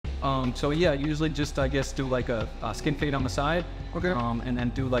So yeah, usually just I guess do like a skin fade on the side. Okay. And then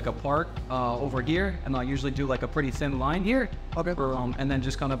do like a part over here, and I usually do like a pretty thin line here. Okay. And then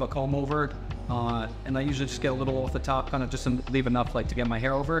just kind of a comb over, and I usually just get a little off the top, kind of just leave enough like to get my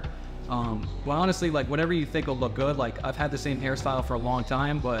hair over. Well, honestly, like whatever you think will look good. Like I've had the same hairstyle for a long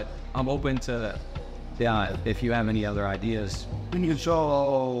time, but I'm open to, yeah, if you have any other ideas.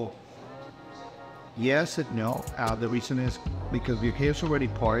 So, yes and no. The reason is because your hair's already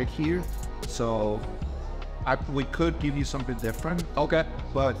parted here, so we could give you something different. Okay.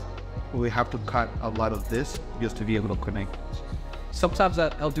 But we have to cut a lot of this just to be able to connect. Sometimes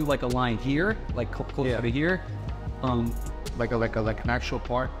I'll do like a line here, like closer to here. Like an actual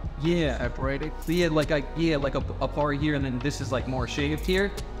part. Yeah. Separated. So yeah, like a part here, and then this is like more shaved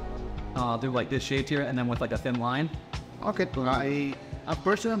here. Do like this shaved here, and then with like a thin line. Okay. I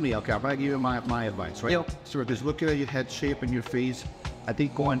personally, okay, I'm gonna give you my advice, right? Yep. So just looking at your head shape and your face, I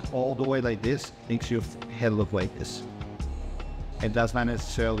think going all the way like this makes your head look like this. And that's not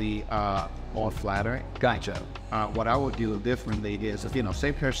necessarily all flattering. Gotcha. What I would do differently is, same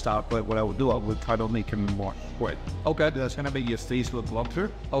hairstyle, but what I would do, I would try to make him more square. Okay. That's gonna make your face look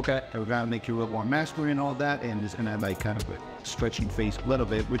lumpier. Okay. We're gonna make you look more masculine and all that, and it's gonna like kind of stretching face a little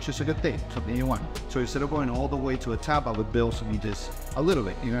bit, which is a good thing, something you want. So instead of going all the way to the top, I would build something just a little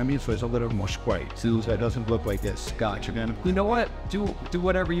bit, you know what I mean? So it's a little more square, so it doesn't look like this. Gotcha. You know what? Do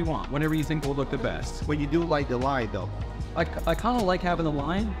whatever you want, whatever you think will look the best. When you do like the line though. I kind of like having the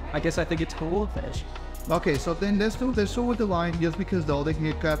line. I guess I think it's cool. Okay, so then let's do with the line, just because the other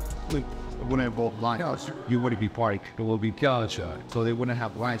haircut wouldn't involve lines. You wouldn't be parting. It will be gotcha. So they wouldn't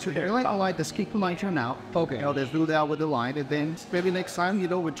have lines. So like, I like to keep the line turn out. Okay. Let's do that with the line, and then maybe next time,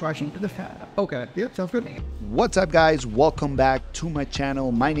 we're charging to the fat. Okay. Yeah, sounds good. What's up, guys? Welcome back to my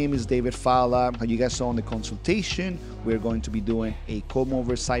channel. My name is David Falla. You guys saw in the consultation, we're going to be doing a comb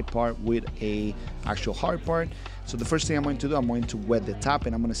over side part with a actual hard part. So the first thing I'm going to do, I'm going to wet the top,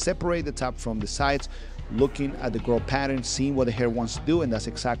 and I'm going to separate the top from the sides, looking at the growth pattern, seeing what the hair wants to do, and that's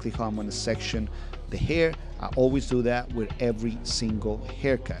exactly how I'm going to section the hair. I always do that with every single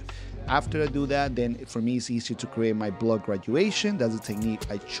haircut. After I do that, then for me it's easier to create my blood graduation. That's the technique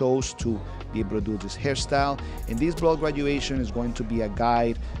I chose to be able to do this hairstyle. And this blood graduation is going to be a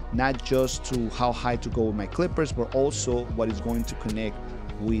guide, not just to how high to go with my clippers, but also what is going to connect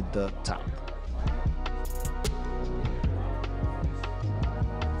with the top.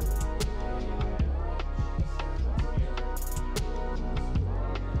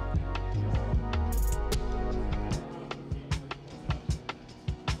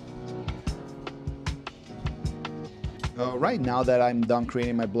 Right now that I'm done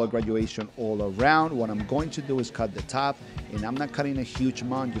creating my blood graduation all around, what I'm going to do is cut the top, and I'm not cutting a huge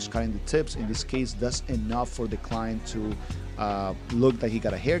amount, just cutting the tips. In this case, that's enough for the client to look like he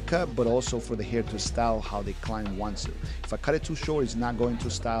got a haircut, but also for the hair to style how the client wants it. If I cut it too short, it's not going to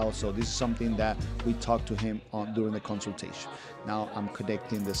style, so this is something that we talked to him on during the consultation. Now I'm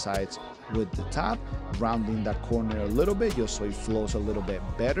connecting the sides with the top, rounding that corner a little bit just so it flows a little bit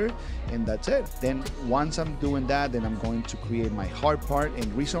better, and that's it. Then once I'm doing that, then I'm going to create my hard part. And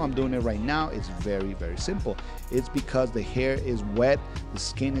the reason I'm doing it right now is very, very simple. It's because the hair is wet, the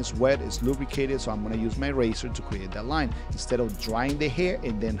skin is wet, it's lubricated, so I'm going to use my razor to create that line. Instead of drying the hair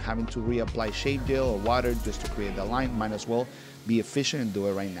and then having to reapply shave gel or water just to create that line, might as well be efficient and do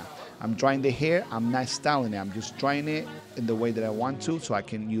it right now. I'm drying the hair, I'm not styling it, I'm just drying it in the way that I want to so I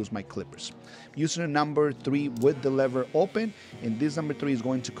can use my clippers. Using a number 3 with the lever open, and this number 3 is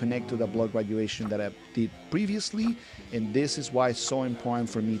going to connect to the blood graduation that I did previously, and this is why it's so important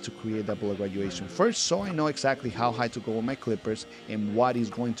for me to create that blood graduation first, so I know exactly how high to go with my clippers and what is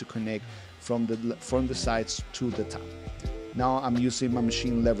going to connect from the sides to the top. Now I'm using my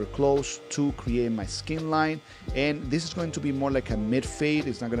machine lever close to create my skin line, and this is going to be more like a mid fade.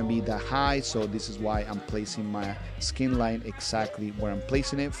 It's not going to be that high, so this is why I'm placing my skin line exactly where I'm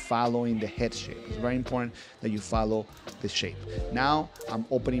placing it, following the head shape. It's very important that you follow the shape. Now I'm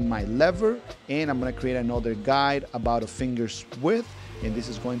opening my lever, and I'm going to create another guide about a finger's width, and this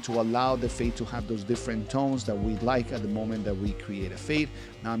is going to allow the fade to have those different tones that we like at the moment that we create a fade.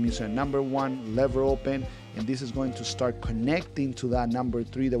 Now I'm using a number 1 lever open, and this is going to start connecting to that number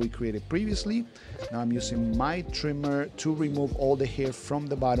 3 that we created previously. Now I'm using my trimmer to remove all the hair from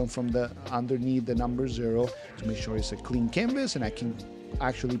the bottom, from the underneath the number 0, to make sure it's a clean canvas, and I can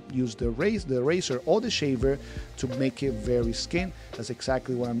actually use the razor or the shaver to make it very skin. That's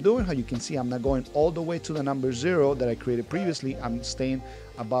exactly what I'm doing. How you can see, I'm not going all the way to the number 0 that I created previously. I'm staying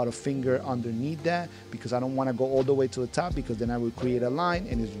about a finger underneath that because I don't want to go all the way to the top, because then I will create a line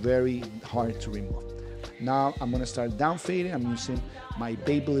and it's very hard to remove. Now I'm gonna start down fading. I'm using my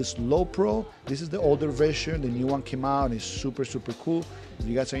Babyliss Low Pro. This is the older version. The new one came out and it's super, super cool. If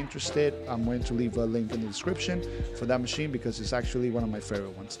you guys are interested, I'm going to leave a link in the description for that machine because it's actually one of my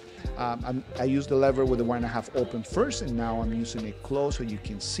favorite ones. I use the lever with the 1.5 open first, and now I'm using it closed so you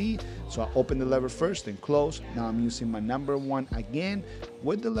can see. So I open the lever first, then close. Now I'm using my number 1 again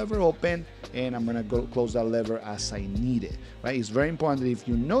with the lever open, and I'm gonna go close that lever as I need it, right? It's very important that if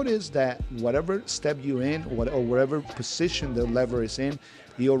you notice that whatever step you're in or whatever position the lever is in,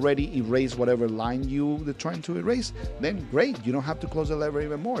 he already erased whatever line you're trying to erase, then great, you don't have to close the lever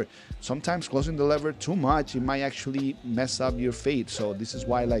even more. Sometimes closing the lever too much, it might actually mess up your fade. So this is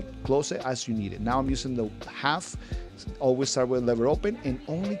why, like, close it as you need it. Now I'm using the half. Always start with the lever open and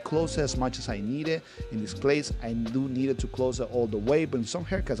only close it as much as I need it. In this case, I do need it to close it all the way, but in some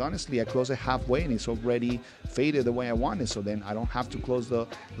haircuts, honestly, I close it halfway and it's already faded the way I want it, so then I don't have to close the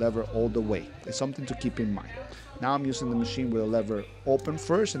lever all the way. It's something to keep in mind. Now I'm using the machine with the lever open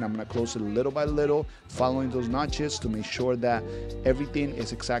first, and I'm gonna close it little by little, following those notches to make sure that everything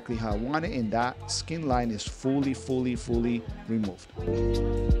is exactly how I want it and that skin line is fully removed.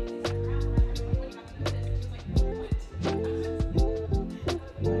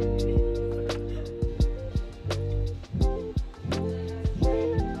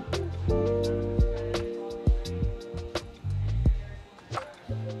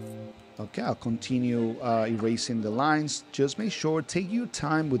 Okay, I'll continue erasing the lines. Just make sure, take your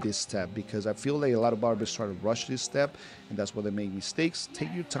time with this step because I feel like a lot of barbers try to rush this step and that's where they make mistakes.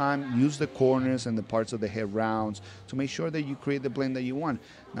 Take your time, use the corners and the parts of the hair rounds to make sure that you create the blend that you want.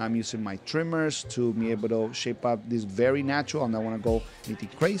 Now I'm using my trimmers to be able to shape up this very natural. I don't want to go anything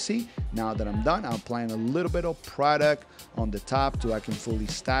crazy. Now that I'm done, I'm applying a little bit of product on the top so I can fully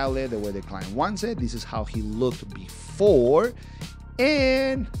style it the way the client wants it. This is how he looked before,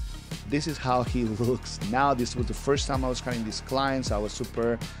 and this is how he looks now. This was the first time I was cutting these clients. I was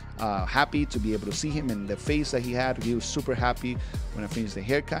super happy to be able to see him and the face that he had. He was super happy when I finished the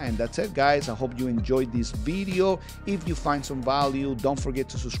haircut. And that's it, guys. I hope you enjoyed this video. If you find some value, don't forget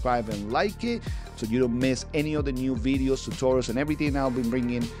to subscribe and like it so you don't miss any of the new videos, tutorials, and everything I'll be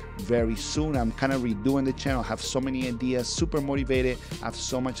bringing very soon. I'm kind of redoing the channel. I have so many ideas, super motivated. I have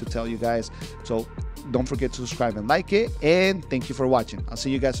so much to tell you guys. So don't forget to subscribe and like it. And thank you for watching. I'll see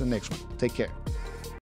you guys in the next one. Take care.